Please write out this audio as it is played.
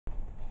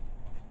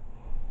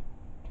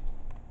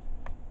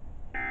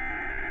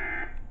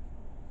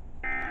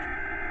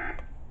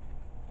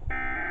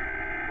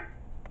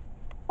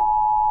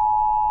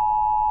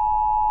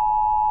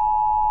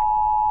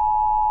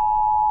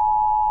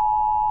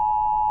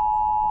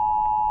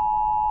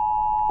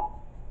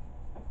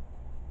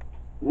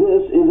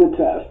is a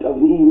test of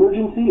the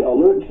Emergency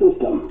Alert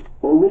System,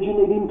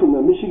 originating from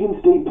the Michigan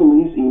State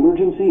Police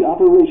Emergency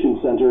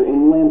Operations Center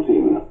in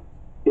Lansing.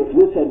 If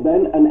this had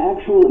been an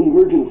actual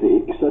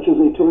emergency, such as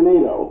a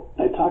tornado,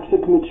 a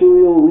toxic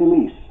material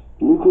release,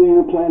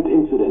 nuclear plant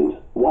incident,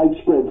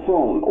 widespread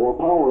phone or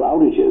power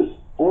outages,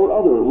 or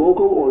other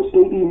local or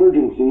state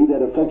emergency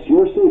that affects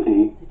your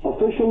safety,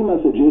 official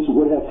messages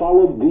would have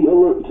followed the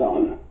alert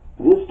tone.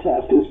 This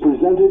test is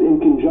presented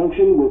in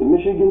conjunction with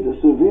Michigan's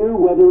Severe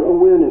Weather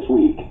Awareness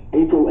Week,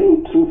 April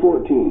 8 through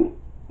 14.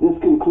 This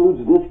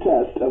concludes this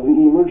test of the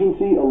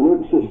Emergency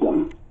Alert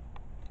System.